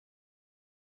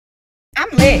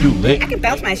I'm lit. You lit. I can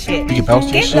bounce my shit. You can bounce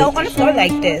your Get shit. low on the floor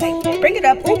like this. Bring it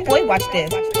up, ooh boy, watch this.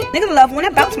 Nigga love when I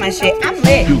bounce my shit. I'm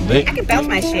lit. You lit. I can bounce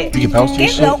my shit. You can bounce your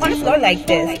Get shit. low on the floor like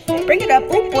this. Bring it up,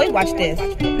 ooh boy, watch this.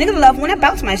 Nigga love when I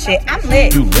bounce my shit. I'm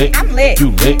lit. You lit. I'm lit.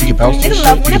 You lit. You can bounce your Nigga shit.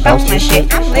 love You when I can bounce bounce my your shit.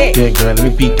 shit. I'm lit. Yeah, girl, let me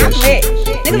beat that I'm shit.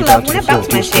 lit. When you Nigga love bounce when I to the bounce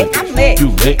floor, my do a shit. split. I'm lit. You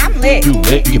lit. I'm lit. You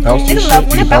lit. You can bounce your Nigga shit. love You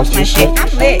when I can bounce bounce my your shit. shit.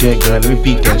 I'm lit. Yeah, girl, let me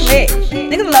beat that I'm shit.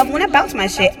 lit. Nigga love when I bounce my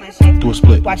shit. Do a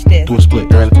split. Watch this. Do a split,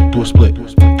 girl. Do a split. Do a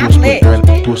I'm split, lit. girl.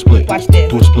 Do a split. Watch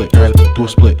this. Do a split, girl. Do a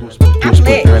split. Do a I'm split,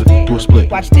 lit. girl. Do a split.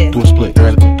 Watch this. Do a split,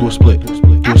 girl. Do a split. Do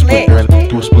a split, girl.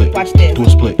 Do a split. Watch this. Do a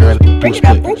split, girl. Do a Bring it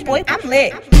up, split. ooh boy, I'm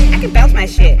lit. I can bounce my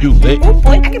shit. You lit. Ooh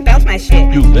boy, I can bounce my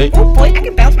shit. You lit. Ooh boy, I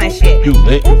can bounce my shit. You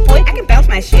lit. Ooh boy, I can bounce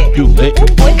my shit. You lit. Ooh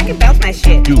boy, I can bounce my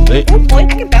shit. You lit. Ooh boy,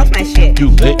 I can bounce my shit. You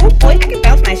lit. Ooh boy, I can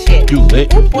bounce my shit. You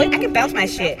lit. Ooh boy, I can bounce my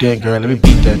shit. Yeah, girl, let me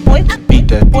beat that. Boy, Beat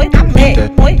that. boy, I'm Beat lit.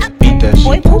 that. Boy, Beat that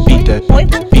boy, shit. ooh, Beat that. boy,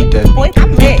 Beat that. boy, I'm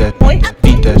Beat lit. that. Boy,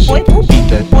 Beat that boy, shit. ooh, Beat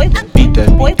that. boy, Beat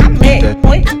that. boy, I'm Beat lit. that.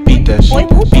 Boy, Beat that boy,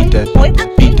 shit. ooh, Beat that. boy,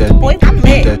 Beat that. boy, I'm Beat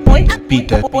lit. that. Boy, Beat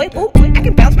that. boy, ooh, I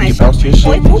can bounce my You shit. can bounce your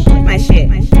Boy, shit. ooh, my shit.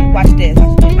 Watch this.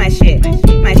 My shit.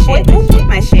 My shit. Ooh,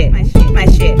 my shit. My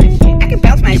shit. I can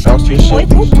bounce my You shit. can bounce your Boy,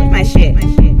 shit. ooh, my shit.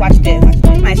 Watch this.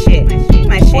 My shit.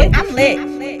 My shit. I'm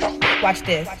lit. Watch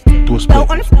this. Do a split.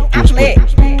 On the Do a I'm split.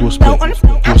 lit. Do a split. On the Do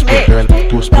a I'm split, lit. girl.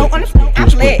 Do a split.